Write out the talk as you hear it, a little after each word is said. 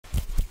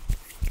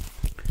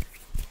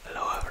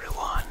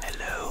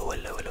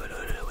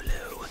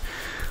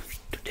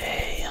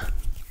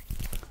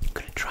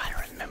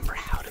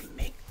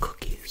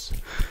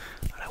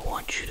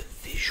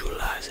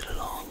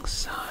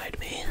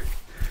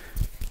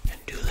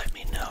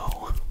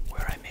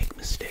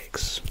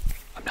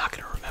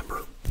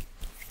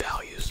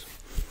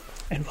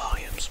and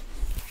volumes.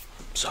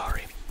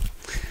 Sorry.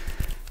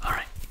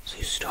 Alright, so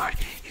you start,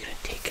 you're going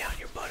to take out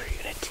your butter,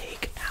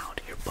 take out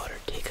your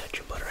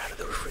butter out of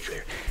the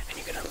refrigerator, and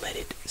you're going to let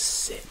it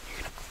sit. You're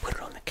going to put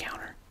it on the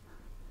counter,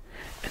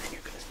 and then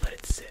you're going to let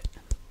it sit.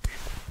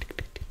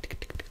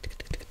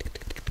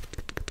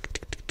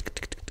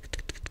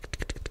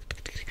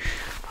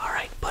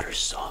 Alright, butter's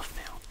soft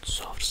now.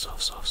 Soft. So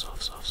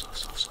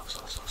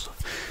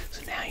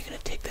now you're going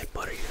to take that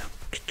butter, you're going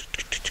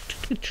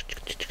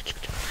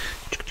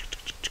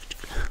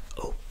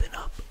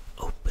to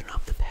open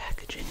up the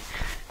packaging,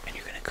 and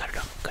you're going to cut it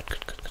up. Cut.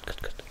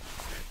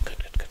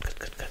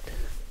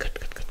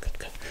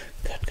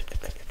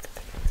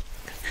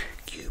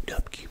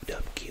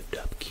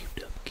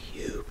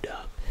 Cubed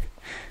up.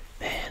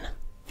 Then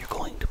you're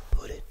going to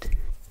put it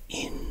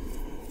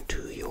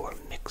into your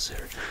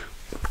mixer.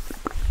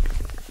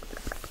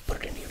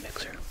 Put it into your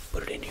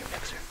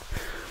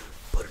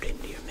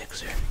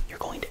mixer. You're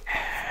going to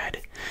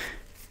add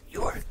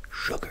your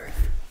sugar.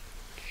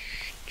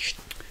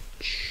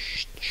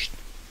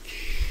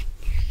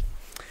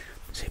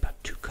 Say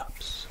about 2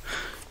 cups.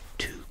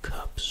 2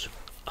 cups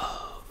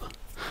of,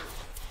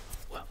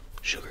 well,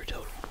 sugar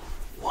total.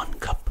 1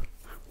 cup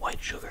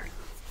white sugar.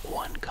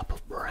 1 cup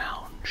of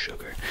brown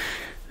sugar.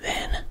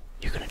 Then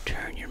you're going to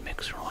turn your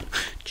mixer on.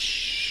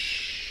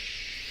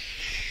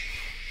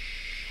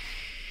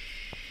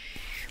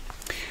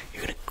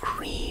 You're going to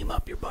cream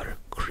up your butter.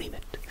 Cream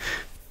it.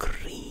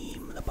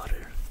 Cream the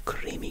butter.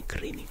 Creamy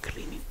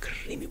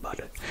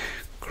butter.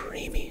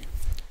 Creamed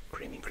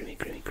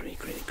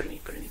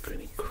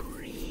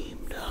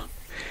up.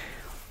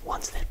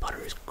 Once that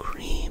butter is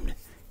creamed,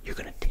 you're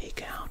going to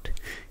take out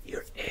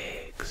your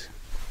eggs.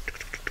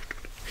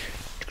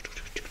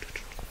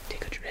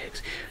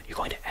 You're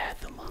going to add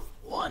them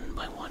one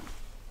by one.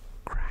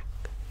 Crack.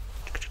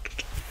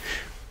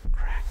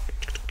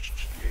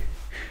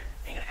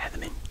 You're going to add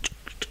them in.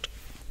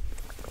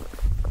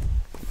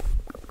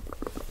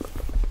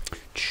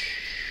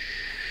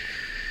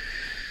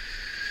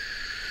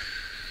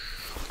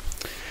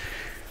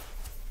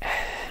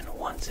 And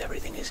once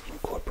everything is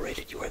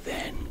incorporated, you are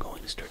then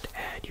going to start to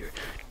add your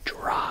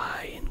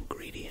dry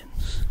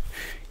ingredients.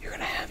 You're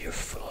going to have your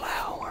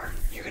flour.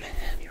 And you're going to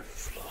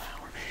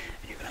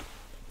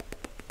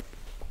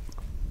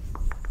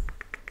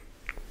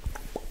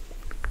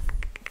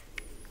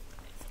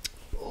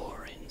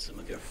pour in some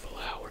of your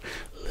flour,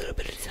 a little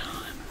bit at a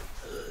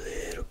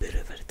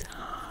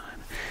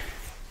time,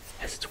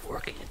 as it's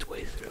working its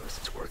way through.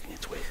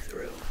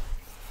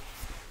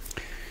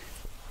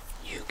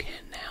 You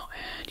can now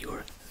add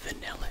your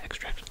vanilla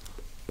extract.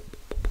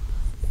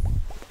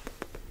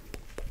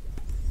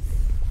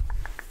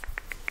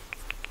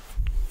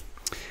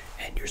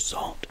 And your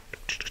salt.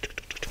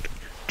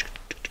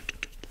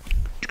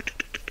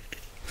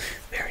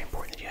 Very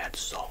important that you add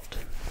salt.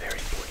 Very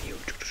important. You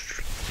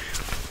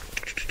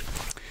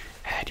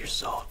add your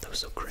salt. That was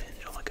so cringe.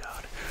 Oh my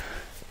god.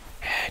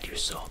 Add your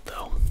salt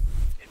though.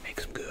 It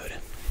makes them good.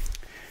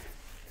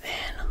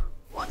 Then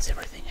once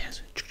everything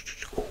has,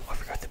 oh, I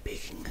forgot the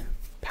baking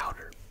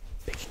powder,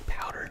 baking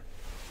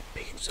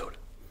soda,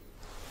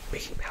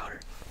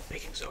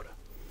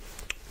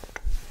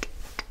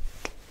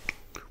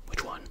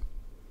 Which one?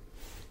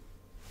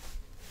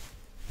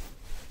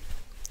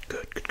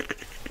 Good.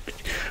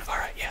 All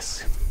right,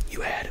 yes,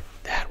 you add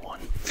that one,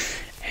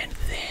 and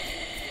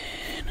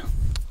then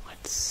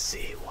let's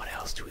see, what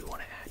else do we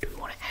want to add? Do we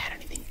want to add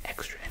anything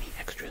extra? Any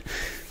extra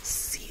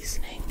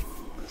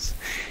seasonings?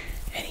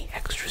 Any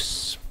extra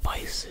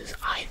spices?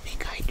 I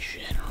think I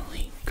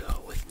generally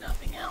go with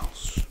nothing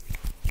else.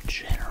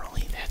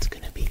 Generally, that's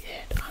gonna be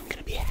it. I'm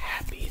gonna be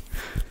happy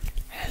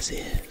as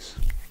is.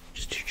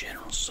 Just your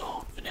general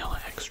salt,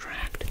 vanilla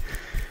extract,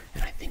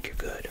 and I think you're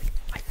good.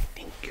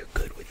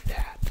 With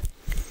that.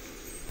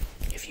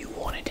 If you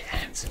wanted to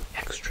add some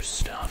extra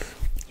stuff,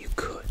 you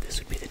could. This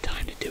would be the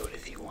time to do it.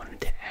 If you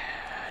wanted to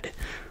add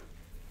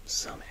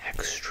some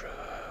extra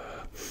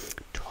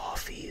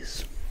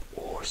toffees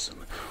or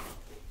some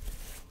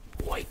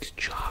white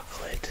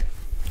chocolate,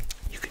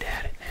 you could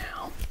add it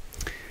now.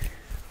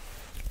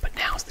 But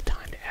now's the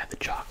time to add the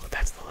chocolate.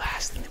 That's the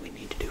last thing that we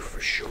need to do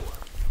for sure.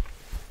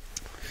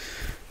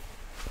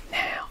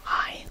 Now,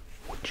 I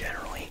would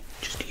generally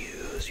just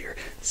use your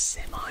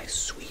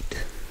semi-sweet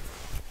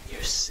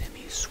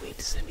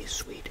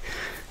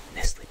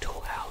Nestle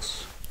Toll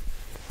House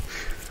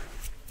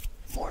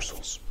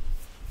morsels.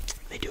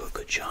 They do a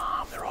good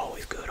job. They're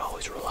always good,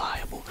 always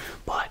reliable.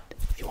 But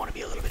if you want to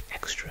be a little bit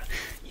extra,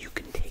 you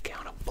can take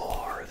out a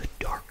bar of the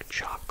dark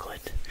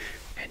chocolate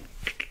and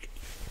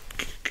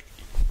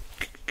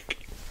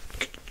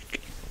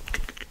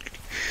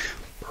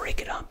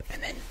break it up,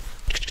 and then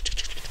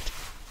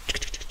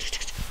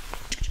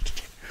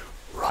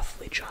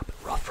roughly chop it.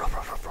 Rough.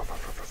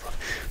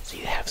 So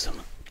you have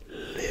some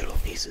little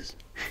pieces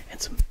and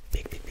some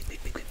big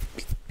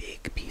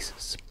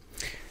pieces.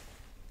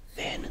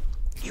 Then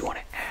you want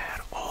to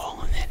add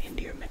all of that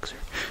into your mixer.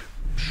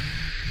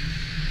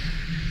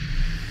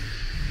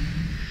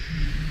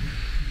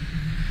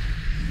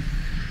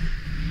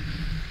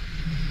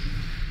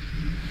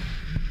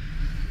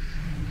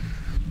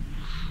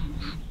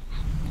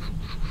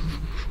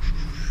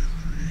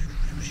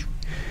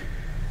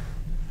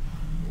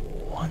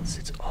 once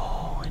it's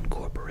all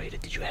incorporated.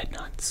 Did you add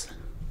nuts?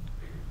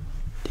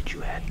 Did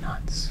you add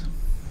nuts?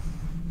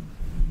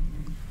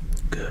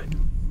 Good.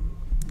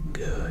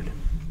 Good.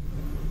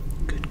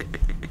 Good, good, good,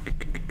 good,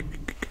 good, good,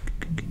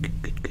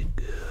 good, good, good,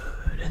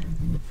 good.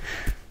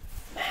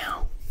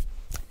 Now,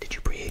 did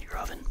you preheat your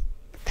oven?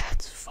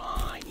 That's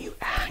fine.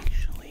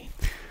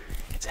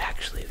 It's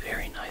actually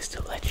very nice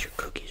to let your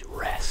cookies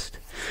rest.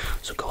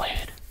 So go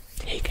ahead,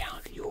 take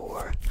out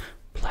your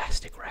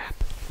plastic wrap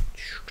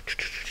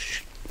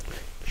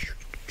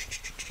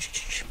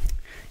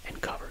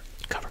and cover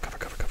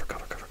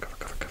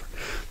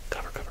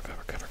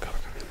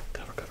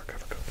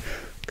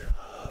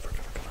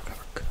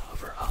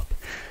up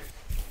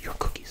your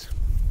cookies.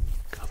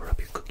 Cover up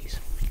your cookies.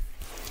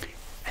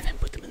 And then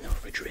put them in the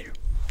refrigerator.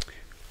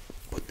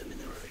 Put them in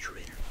the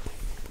refrigerator.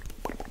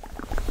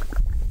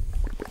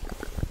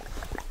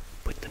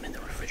 Put them in the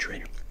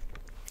refrigerator.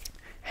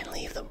 And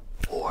leave them.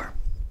 Or,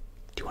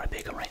 do you want to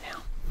bake them right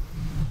now?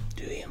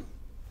 Do you?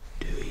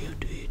 Do you?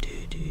 Do you? Do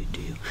you? Do you?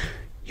 Do you?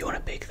 You want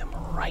to bake them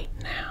right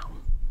now?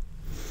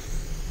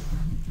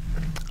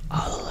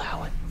 I'll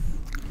allow it.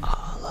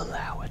 I'll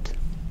allow it.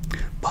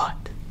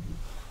 But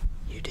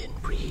you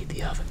didn't preheat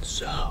the oven,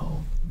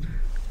 so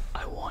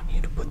I want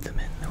you to put them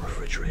in the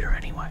refrigerator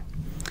anyway.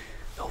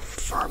 They'll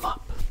firm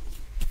up.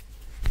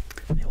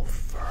 They will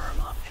firm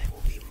up, and it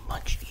will be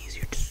much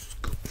easier to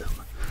scoop them,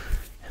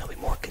 and they'll be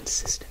more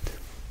consistent.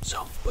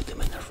 So put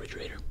them in the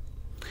refrigerator.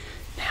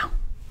 Now,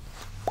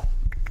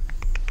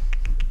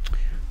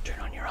 turn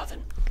on your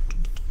oven.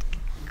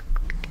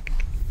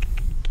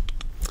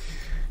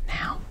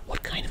 Now,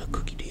 what kind of a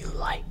cookie do you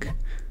like?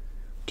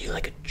 Do you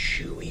like a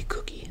chewy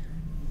cookie?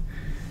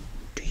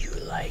 Do you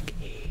like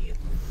a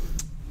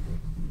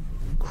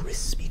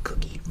crispy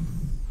cookie?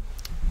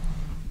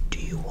 Do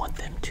you want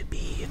them to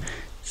be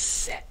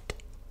set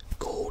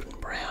golden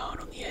brown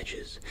on the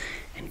edges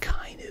and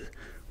kind of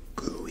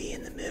gooey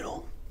in the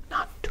middle,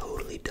 not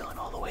totally done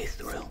all the way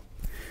through?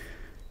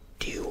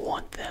 Do you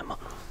want them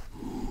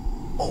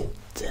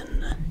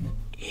molten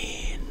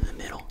in the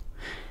middle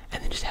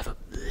and then just have a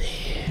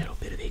little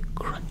bit of a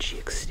crunchy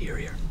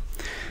exterior?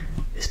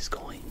 This is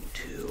going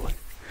to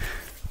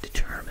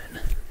determine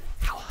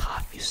how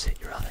hot you set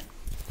your oven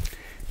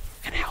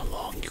and how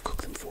long you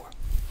cook them for.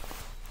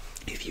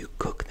 If you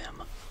cook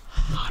them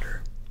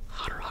hotter,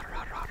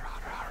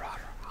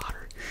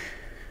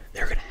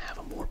 they're going to have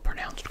a more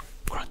pronounced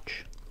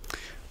crunch.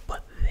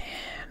 But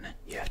then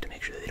you have to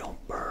make sure that they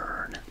don't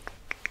burn.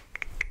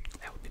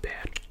 That would be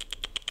bad.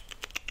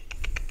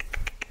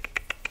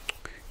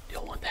 You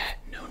don't want that.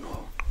 No.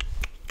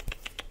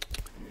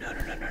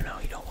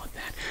 You don't want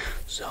that.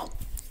 So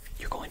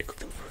you're going to cook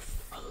them for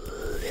a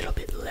little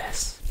bit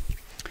less.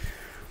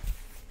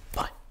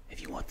 But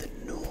if you want the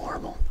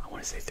normal, I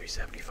want to say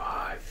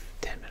 375,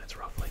 10 minutes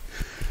roughly.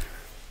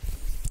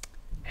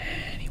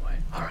 Anyway,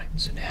 alright,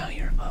 so now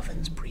your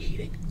oven's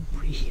preheating.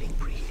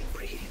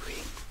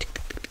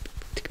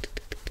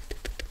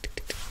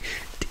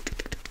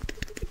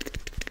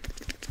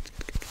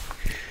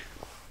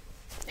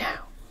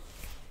 Now,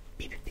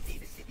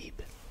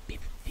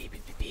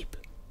 beep.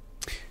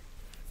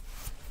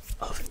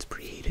 Oven's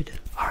preheated.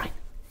 Alright,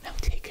 now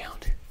take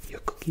out your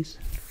cookies.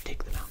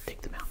 Take them out.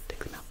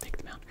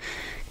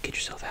 Get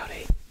yourself out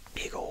a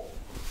big old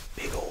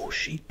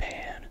sheet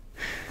pan.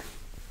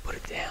 Put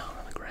it down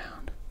on the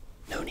ground.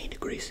 No need to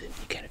grease it.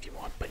 You can if you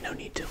want, but no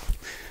need to.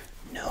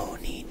 No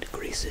need to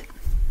grease it.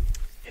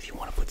 If you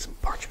want to put some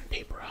parchment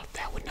paper out,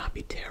 that would not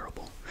be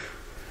terrible.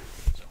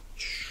 So,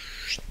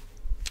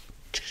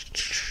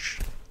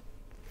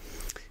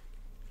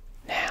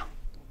 now,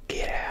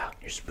 get out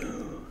your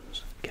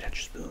spoons. You're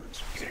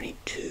gonna need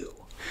two.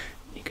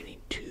 You're gonna need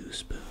 2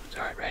 spoons.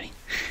 Alright, ready?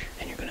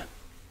 And you're gonna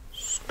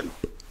scoop.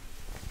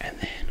 And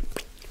then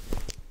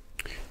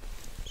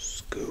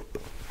scoop.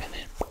 And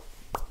then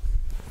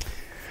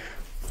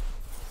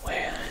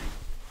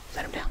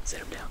set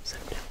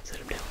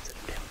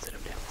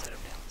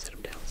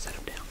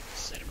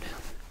them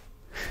down.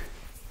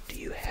 Do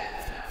you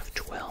have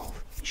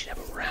 12? You should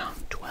have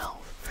around 12.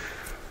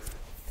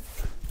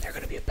 They're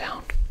going to be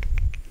about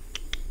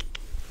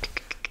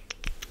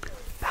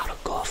a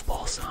golf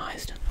ball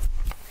sized.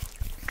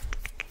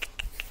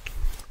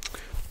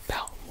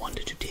 About 1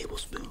 to 2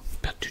 tablespoons.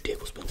 About 2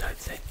 tablespoons, I'd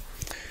say.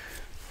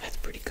 That's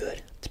pretty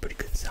good. It's a pretty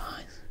good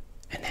size.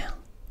 And now,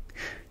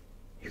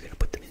 you're going to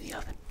put them in the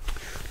oven.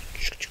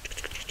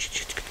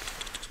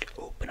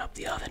 Open up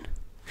the oven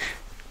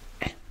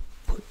and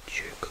put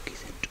your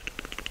cookies in.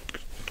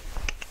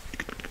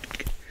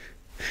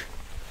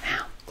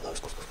 Now, close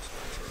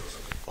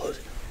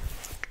it.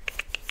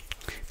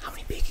 How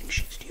many baking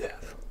sheets do you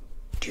have?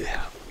 Do you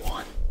have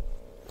 1?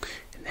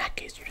 In that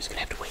case, you're just going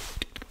to have to wait.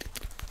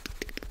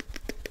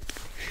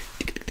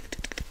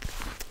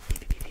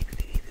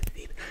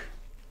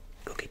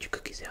 Go get your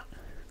cookies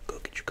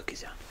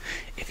out.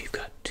 If you've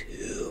got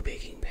 2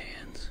 baking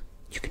pans,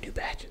 you can do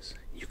batches.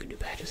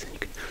 And you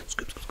can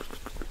scoop.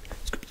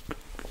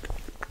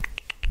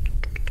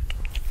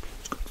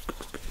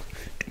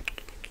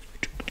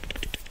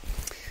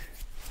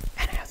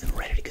 And have them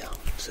ready to go.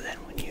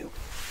 you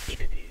beep,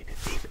 beep, beep,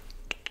 beep, beep,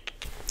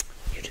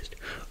 you just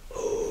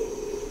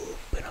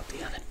open up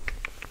the oven,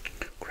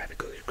 grab your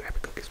cookies, grab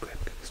your cookies, grab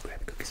your cookies, grab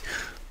your cookies,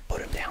 put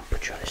them down,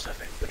 put your other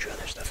stuff in, put your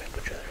other stuff in,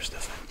 put your other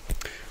stuff in.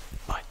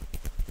 But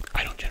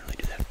I don't generally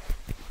do that.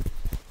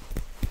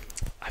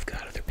 I've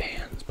got other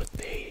pans, but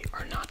they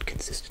are not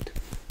consistent.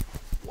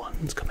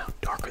 Ones come out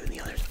darker than the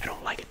others. I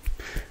don't like it.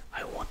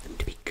 I want them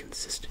to be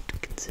consistent,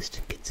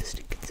 consistent,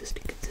 consistent,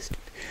 consistent, consistent,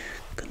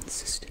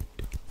 consistent.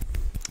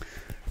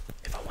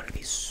 If I want to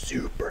be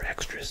super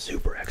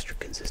extra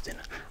consistent,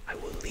 I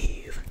will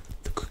leave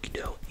the cookie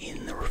dough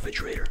in the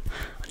refrigerator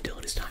until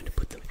it is time to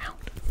put them out.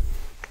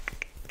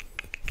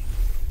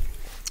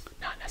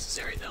 Not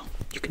necessary though.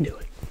 You can do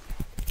it,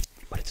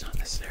 but it's not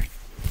necessary.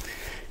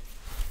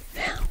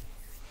 Now,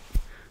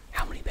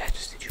 how many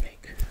batches did you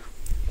make?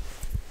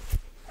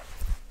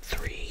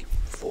 3,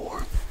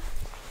 4?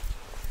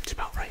 It's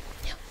about right.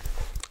 Yeah,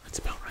 that's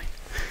about right.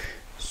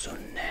 So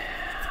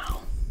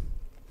now,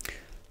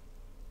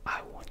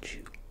 I want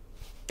you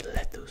to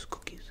let those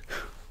cookies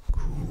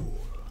cool.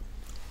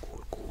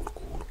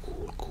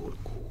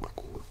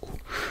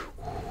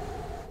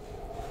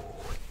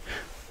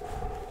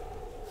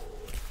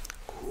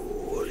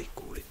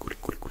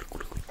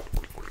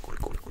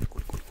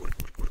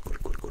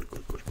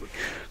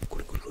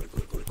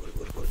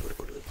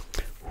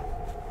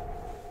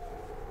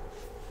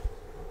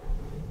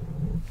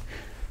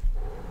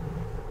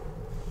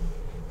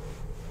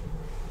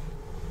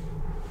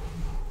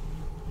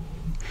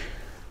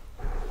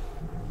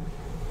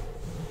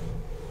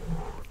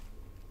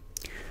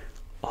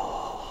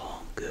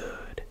 Oh,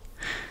 good.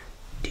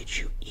 Did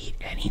you eat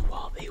any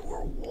while they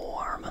were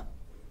warm?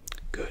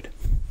 Good.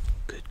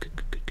 Good, good,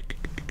 good, good, good,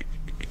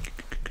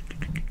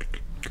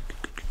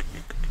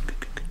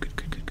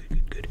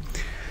 good, good.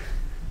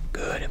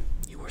 Good.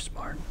 You were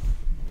smart.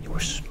 You were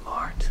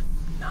smart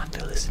not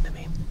to listen to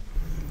me.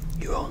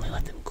 You only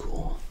let them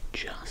cool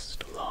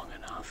just long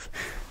enough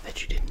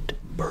that you didn't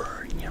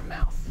burn your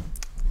mouth.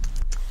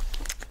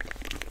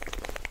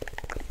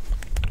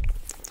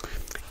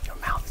 Your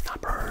mouth is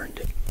not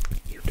burned.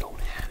 You don't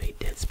have a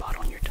dead spot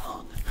on your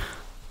tongue.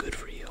 Good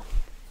for you.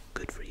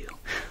 Good for you.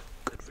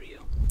 Good for you.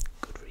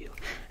 Good for you.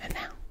 And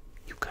now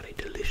you've got a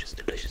delicious,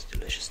 delicious,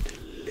 delicious,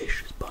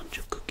 delicious bunch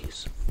of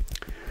cookies.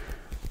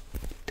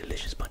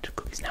 Delicious bunch of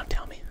cookies. Now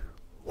tell me,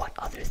 what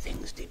other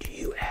things did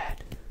you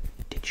add?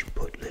 Did you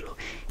put little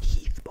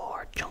Heath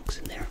bar chunks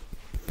in there?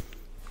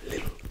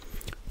 Little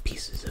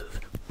pieces of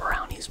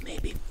brownies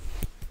maybe?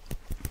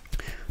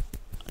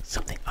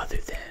 Something other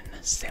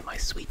than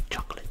semi-sweet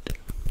chocolate?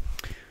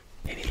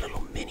 Maybe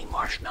little mini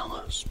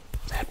marshmallows?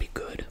 That'd be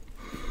good.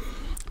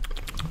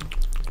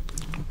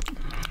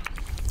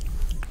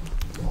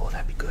 Oh,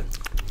 that'd be good.